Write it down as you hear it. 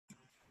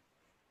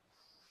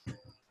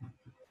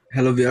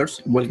Hello viewers,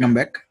 welcome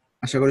back.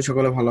 আশা করি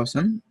সকলে ভালো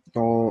আছেন।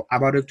 তো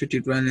আবারও একটি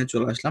টিউটোরিয়াল নিয়ে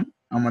চলে আসলাম।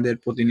 আমাদের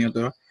প্রতিনিয়ত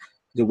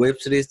যে ওয়েব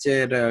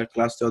সিরিজের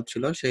ক্লাস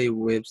চলছিল, সেই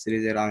ওয়েব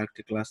সিরিজের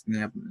আরেকটি ক্লাস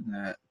নিয়ে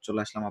চলে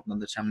আসলাম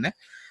আপনাদের সামনে।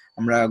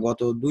 আমরা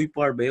গত 2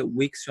 পর্বে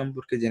উইক্স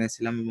সম্পর্কে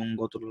জেনেছিলাম এবং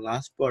গত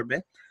লাস্ট পর্বে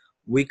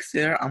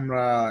উইক্সের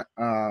আমরা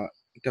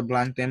একটা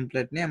ব্ল্যাঙ্ক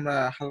টেমপ্লেট নিয়ে আমরা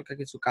হালকা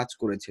কিছু কাজ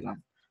করেছিলাম।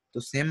 তো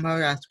সেম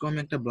ভাবে আজকেও আমি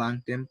একটা ব্ল্যাঙ্ক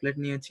টেমপ্লেট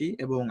নিয়েছি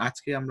এবং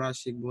আজকে আমরা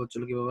শিখবো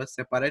হচ্ছিল কিভাবে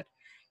সেপারেট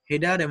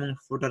হেডার এবং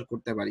ফুটার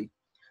করতে পারি,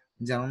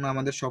 যেন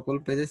আমাদের সকল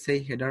পেজে সেই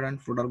হেডার এন্ড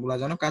ফুটার গুলা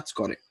যেন কাজ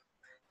করে।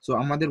 সো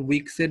আমাদের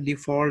উইক্স এর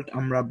ডিফল্ট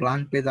আমরা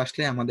ব্ল্যাঙ্ক পেজ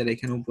আসলে আমাদের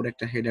এখানে উপরে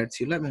একটা হেডার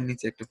ছিল এবং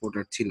নিচে একটা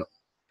ফুটার ছিল।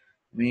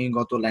 আমি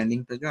গত ল্যান্ডিং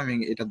পেজে আমি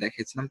এটা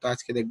দেখিয়েছিলাম। তো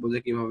আজকে দেখবো যে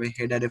কিভাবে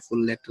হেডারে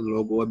ফুললে একটা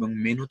লোগো এবং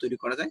মেনু তৈরি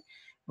করা যায়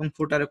এবং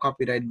ফুটারে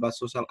কপিরাইট বা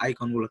সোশ্যাল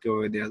আইকন গুলো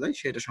কিভাবে দেওয়া যায়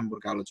সেটা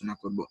সম্পর্কে আলোচনা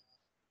করব।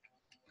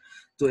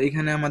 তো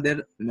এখানে আমাদের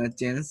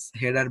চেঞ্জ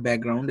হেডার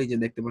ব্যাকগ্রাউন্ড, এই যে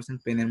দেখতে পাচ্ছেন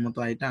পেনের মতো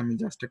এটা আমি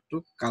জাস্ট একটু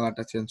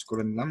কালারটা চেঞ্জ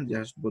করে নিলাম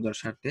জাস্ট বোঝার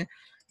স্বার্থে।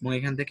 এবং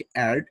এখান থেকে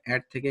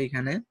অ্যাড থেকে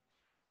এখানে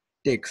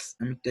টেক্সট,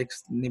 আমি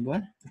টেক্সট নিব।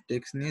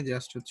 টেক্সট নিয়ে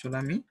জাস্ট হচ্ছে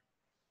আমি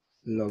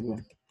লোগো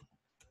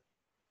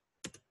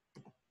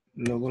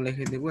লোগো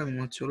লিখে দেব এবং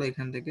হচ্ছে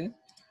এখান থেকে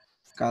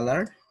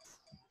কালার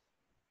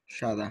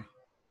সাদা,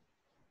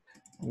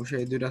 অবশ্যই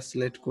এই দুইটা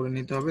সিলেক্ট করে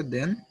নিতে হবে।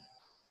 দেন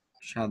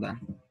সাদা,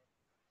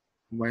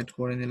 হোয়াইট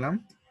করে নিলাম।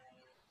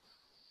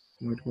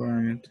 হোয়াইট করে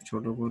আমি একটু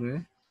ছোট করে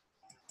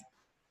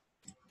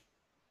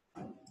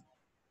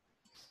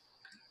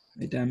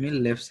এটা আমি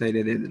লেফট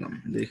সাইডে দিয়ে দিলাম,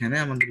 যেখানে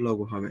আমাদের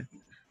লোগো হবে।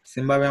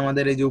 সেম ভাবে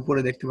আমাদের এই যে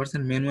উপরে দেখতে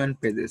পাচ্ছেন menu and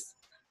pages,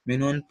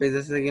 menu and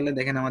পেজেসে গেলে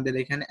দেখেন আমাদের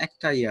এখানে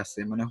একটাই আছে,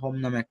 মানে হোম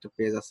নামে একটা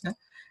পেজ আছে।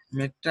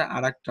 আমি একটা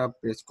আরেকটা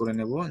পেজ করে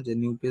নেব, যে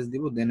নিউ পেজ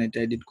দিব, দেন এটা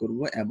এডিট করব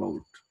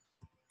অ্যাবাউট,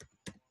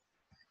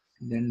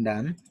 দেন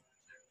ডান।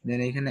 দেন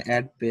এখানে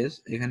অ্যাড পেজ,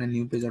 এখানে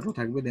নিউ পেজ অটো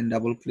থাকবে। দেন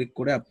ডাবল ক্লিক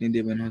করে আপনি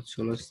দিবেন হচ্ছে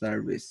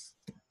সার্ভিস,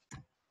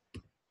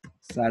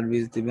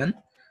 সার্ভিস দিবেন।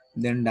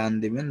 দেন ডান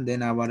দিবেন।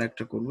 দেন আবার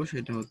একটা করব,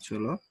 সেটা হচ্ছে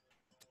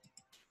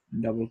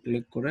ডাবল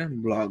ক্লিক করে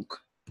ব্লগ।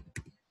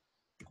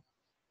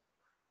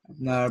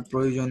 আপনার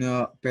প্রয়োজনীয়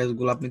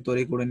পেজগুলো আপনি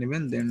তৈরি করে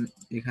নেবেন। দেন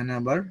এখানে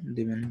আবার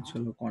দিবেন হচ্ছে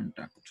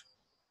কন্টাক্ট,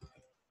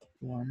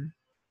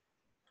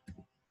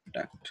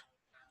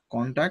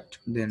 কন্টাক্ট,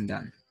 দেন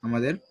ডান।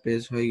 আমাদের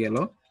পেজ হয়ে গেল।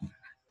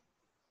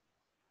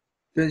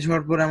 পেজ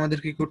হওয়ার পরে আমাদের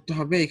কি করতে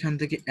হবে, এখান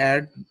থেকে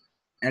অ্যাড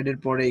এর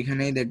পরে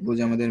এখানেই দেখবো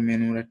যে আমাদের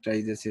মেনুর একটা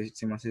এই যে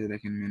সিস্টেম আছে,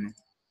 দেখেন মেনু,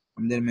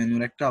 আমাদের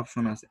মেনুর একটা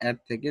অপশন আছে অ্যাড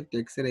থেকে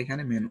টেক্সটের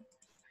এখানে মেনু,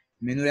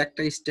 মেনুর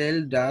একটা স্টাইল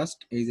জাস্ট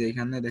এই যে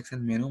এখানে দেখছেন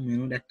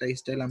মেনুর একটা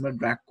স্টাইল আমরা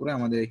ড্র্যাগ করে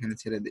আমাদের এখানে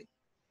ছেড়ে দিই।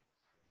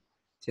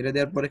 ছেড়ে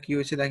দেওয়ার পরে কি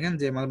হয়েছে দেখেন,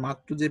 যে আমার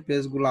মাত্র যে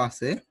পেজগুলো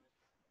আছে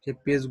সেই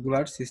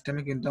পেজগুলার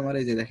সিস্টেমে কিন্তু আমার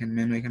এই যে দেখেন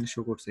মেনু এখানে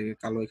শো করছে,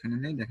 কালো এখানে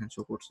নেই, দেখেন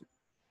শো করছে।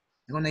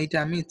 এখন এইটা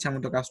আমি ইচ্ছা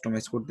মতো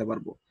কাস্টমাইজ করতে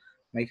পারবো।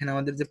 এখানে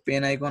আমাদের যে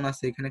পেন আইকন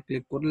আছে, এখানে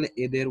ক্লিক করলে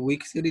এদের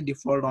উইক্সেরই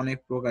ডিফল্ট অনেক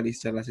প্রকার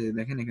স্টাইল আছে,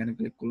 দেখেন এখানে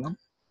ক্লিক করলাম,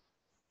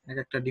 এক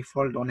একটা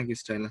ডিফল্ট অনেক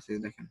স্টাইল আছে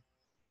দেখেন।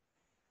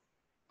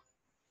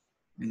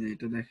 এই যে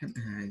এটা দেখেন,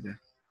 হ্যাঁ এই যে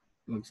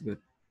লুকস গুড।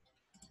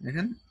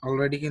 দেখেন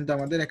অলরেডি কিন্তু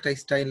আমাদের একটা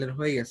স্টাইলের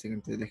হয়ে গেছে,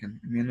 কিন্তু দেখেন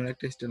মেনুর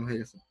একটা স্টাইল হয়ে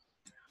গেছে।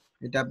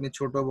 এটা আপনি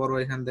ছোট বড়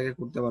এখান থেকে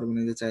করতে পারবেন,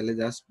 এই যে চাইলে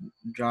জাস্ট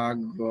ড্রাগ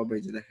ড্রপ,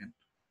 এই যে দেখেন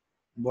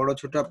বড়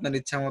ছোট আপনার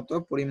ইচ্ছা মতো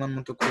পরিমাণ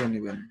মতো করে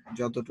নেবেন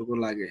যতটুকু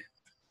লাগে।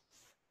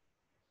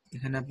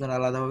 এখানে আপনার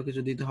আলাদাভাবে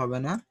কিছু দিতে হবে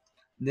না।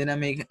 দেন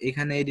আমি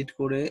এখানে এডিট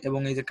করে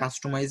এবং এই যে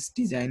কাস্টমাইজ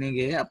ডিজাইনে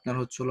গিয়ে আপনার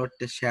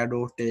হচ্ছে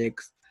শ্যাডো,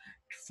 টেক্সট,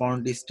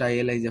 ফন্ট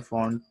স্টাইল, এই যে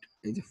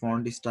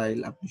ফন্ট স্টাইল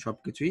আপনি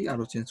সবকিছুই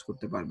আরো চেঞ্জ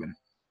করতে পারবেন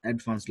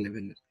অ্যাডভান্স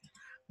লেভেলের।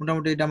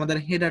 মোটামুটি এটা আমাদের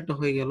হেডারটা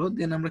হয়ে গেল।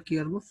 দেন আমরা কি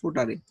করবো,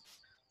 ফুটারে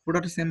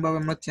সেম ভাবে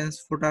আমরা চেঞ্জ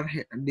ফুটার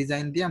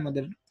ডিজাইন দিয়ে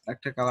আমাদের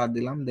একটা কালার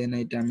দিলাম। দেন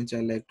এটা আমি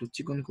চাইলে একটু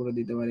চিকন করে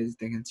দিতে পারি,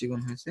 দেখেন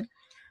চিকন হয়েছে।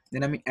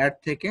 দেন আমি অ্যাড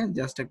থেকে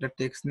জাস্ট একটা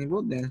টেক্সট নিব,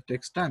 দেন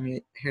টেক্সটটা আমি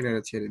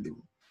হেডারে ছেড়ে দিব।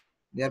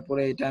 দেওয়ার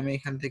পরে এটা আমি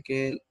এখান থেকে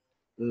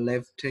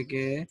লেফট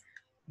থেকে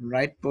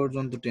রাইট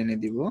পর্যন্ত টেনে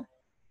দিব,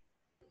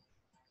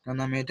 কারণ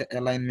আমি এটা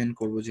অ্যালাইনমেন্ট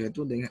করব যেহেতু।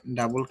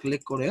 ডাবল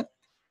ক্লিক করে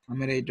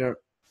আমি এটার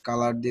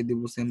কালার দিয়ে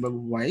দিব সেম ভাবে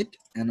হোয়াইট,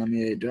 এন্ড আমি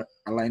এটা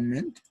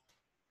অ্যালাইনমেন্ট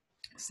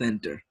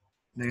সেন্টার,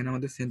 দেখেন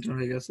আমাদের সেন্টার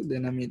হয়ে গেছে।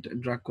 দেন আমি এটা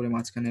ড্র্যাগ করে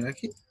মাঝখানে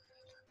রাখি।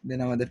 দেন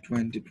আমাদের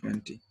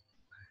 2020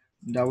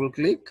 ডাবল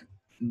ক্লিক,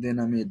 দেন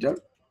আমি এটা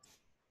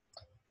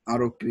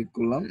আরো ক্লিক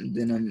করলাম।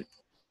 দেন আমি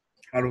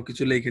আরো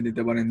কিছু লিখে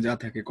দিতে পারেন যা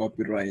থাকে,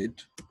 কপিরাইট,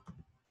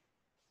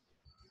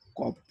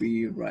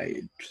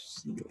 কপিরাইট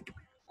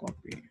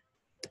কপিরাইট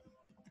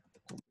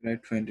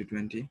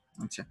 2020।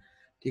 আচ্ছা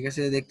ঠিক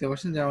আছে, দেখতে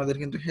পাচ্ছেন যে আমাদের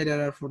কিন্তু হেডার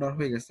আর ফুটার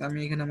হয়ে গেছে। আমি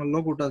এখানে আমার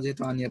লোগোটা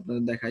যেহেতু আনি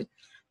আপনাদের দেখাই,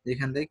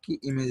 এখান থেকে কি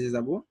ইমেজে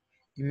যাব,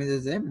 ইমেজে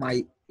যে মাই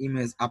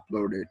ইমেজ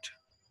আপলোডেড,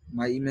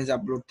 মাই ইমেজ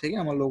আপলোড থেকে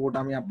আমার লোগোটা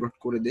আমি আপলোড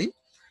করে দেই,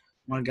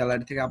 আমার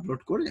গ্যালারি থেকে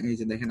আপলোড করে এই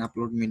যে দেখেন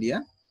আপলোড মিডিয়া।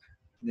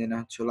 দেন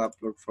হচ্ছে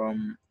আপলোড ফ্রম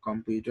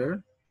কম্পিউটার,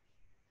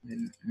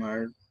 দেন আমার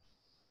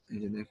এই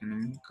যে দেখেন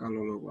আমি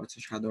কালো লোগো আছে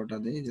সাদাটা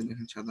দিই, এই যে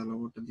দেখেন সাদা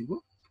লোগোটা দিব।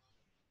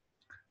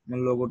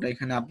 আমার লোগোটা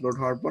এখানে আপলোড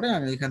হওয়ার পরে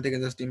আমি এখান থেকে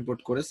জাস্ট ইম্পোর্ট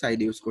করে সাইড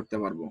ইউজ করতে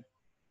পারবো,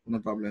 কোনো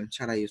প্রবলেম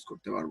ছাড়া ইউজ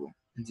করতে পারবো।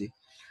 জি,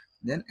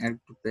 দেন অ্যাড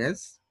টু পেজ,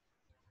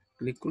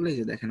 ক্লিক করলে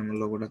যে দেখেন আমার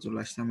লোগোটা চলে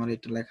আসছে। আমার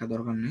এটা লেখা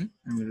দরকার নেই,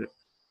 আমি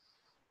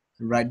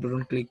রাইট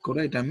বাটন ক্লিক করে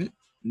এটা আমি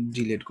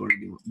ডিলিট করে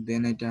দিব।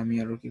 দেন এটা আমি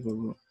আরো কি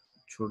করব,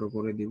 ছোট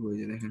করে দিব। এই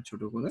যে দেখেন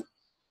ছোট করে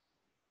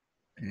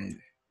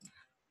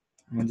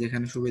আমার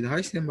যেখানে সুবিধা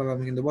হয় সেম ভাবে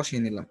আমি কিন্তু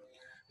বসিয়ে নিলাম।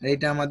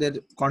 এইটা আমাদের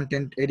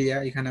কন্টেন্ট এরিয়া,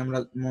 এখানে আমরা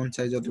মন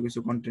চাই যত কিছু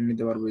কন্টেন্ট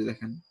নিতে পারবো।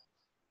 দেখেন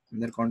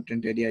আমাদের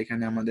কন্টেন্ট এরিয়া,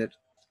 এখানে আমাদের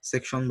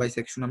সেকশন বাই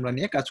সেকশন আমরা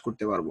নিয়ে কাজ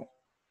করতে পারবো।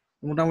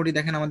 মোটামুটি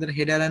দেখেন আমাদের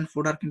হেডার এন্ড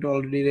ফুটার কিন্তু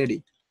অলরেডি রেডি।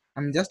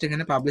 আমি জাস্ট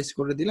এখানে পাবলিশ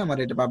করে দিলাম আর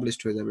এটা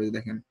পাবলিশড হয়ে যাবে।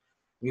 দেখেন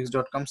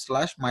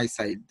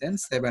wix.com/my-site, then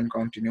save and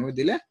continue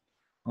দিলে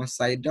আমার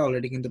সাইটটা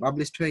অলরেডি কিন্তু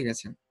পাবলিশড হয়ে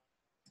গেছে।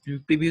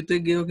 প্রিভিউতে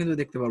গিয়েও কিন্তু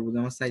দেখতে পারবো যে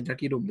আমার সাইটটা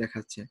কি রূপ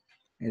দেখাচ্ছে।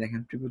 এই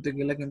দেখেন প্রিভিউতে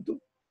গেলে কিন্তু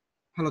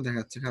ভালো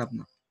দেখাচ্ছে, খারাপ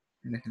না।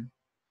 দেখেন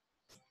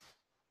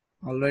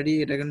অলরেডি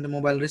এটা কিন্তু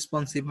মোবাইল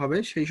রেসপন্সিভ হবে,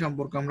 সেই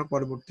সম্পর্কে আমরা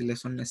পরবর্তী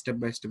লেসন স্টেপ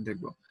বাই স্টেপ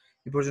দেখবো।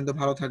 এ পর্যন্ত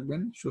ভালো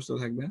থাকবেন, সুস্থ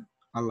থাকবেন,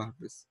 আল্লাহ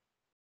হাফেজ।